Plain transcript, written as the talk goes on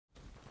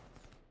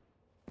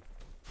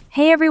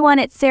Hey everyone,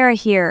 it's Sarah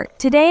here.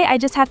 Today I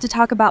just have to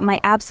talk about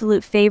my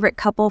absolute favorite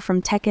couple from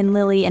Tekken,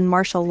 Lili and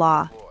martial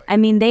law. I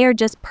mean, they are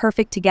just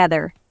perfect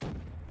together.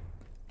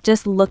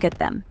 Just look at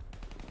them.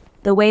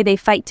 The way they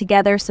fight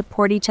together,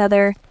 support each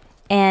other,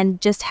 and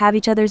just have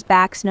each other's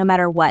backs no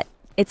matter what.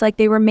 It's like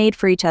they were made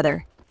for each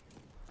other.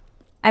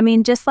 I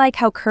mean, just like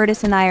how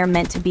Curtis and I are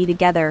meant to be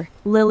together,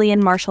 Lili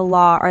and martial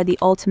law are the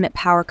ultimate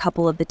power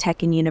couple of the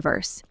Tekken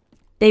universe.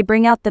 They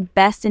bring out the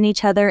best in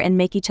each other and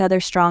make each other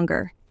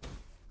stronger.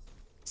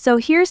 So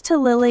here's to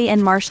Lili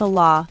and martial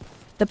law,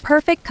 the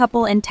perfect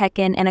couple in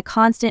Tekken and a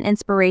constant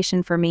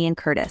inspiration for me and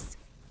Curtis.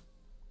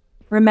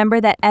 Remember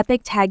that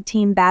epic tag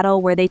team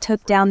battle where they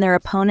took down their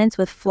opponents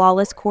with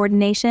flawless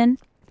coordination?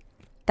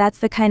 That's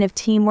the kind of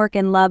teamwork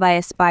and love I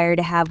aspire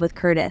to have with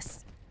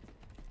Curtis.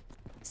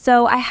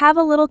 So I have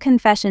a little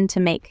confession to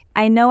make.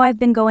 I know I've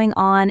been going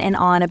on and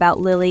on about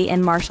Lili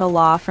and martial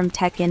law from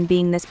Tekken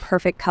being this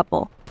perfect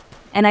couple,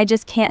 and I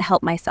just can't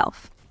help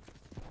myself.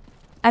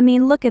 I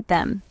mean, look at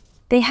them.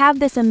 They have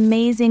this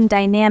amazing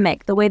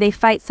dynamic, the way they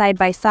fight side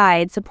by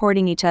side,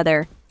 supporting each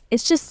other.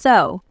 It's just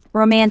so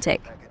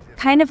romantic.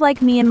 Kind of like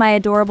me and my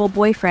adorable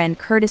boyfriend,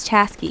 Curtis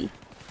Chasky.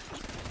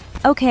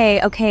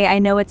 Okay, I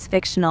know it's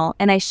fictional,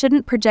 and I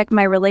shouldn't project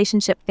my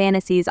relationship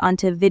fantasies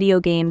onto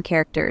video game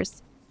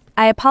characters.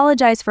 I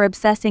apologize for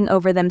obsessing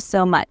over them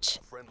so much.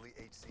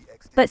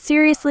 But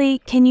seriously,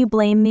 can you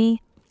blame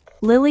me?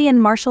 Lili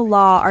and martial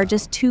law are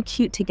just too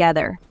cute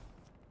together.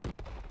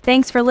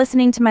 Thanks for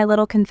listening to my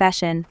little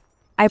confession.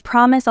 I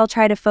promise I'll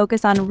try to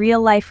focus on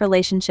real-life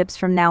relationships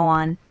from now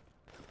on.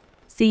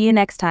 See you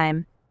next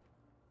time.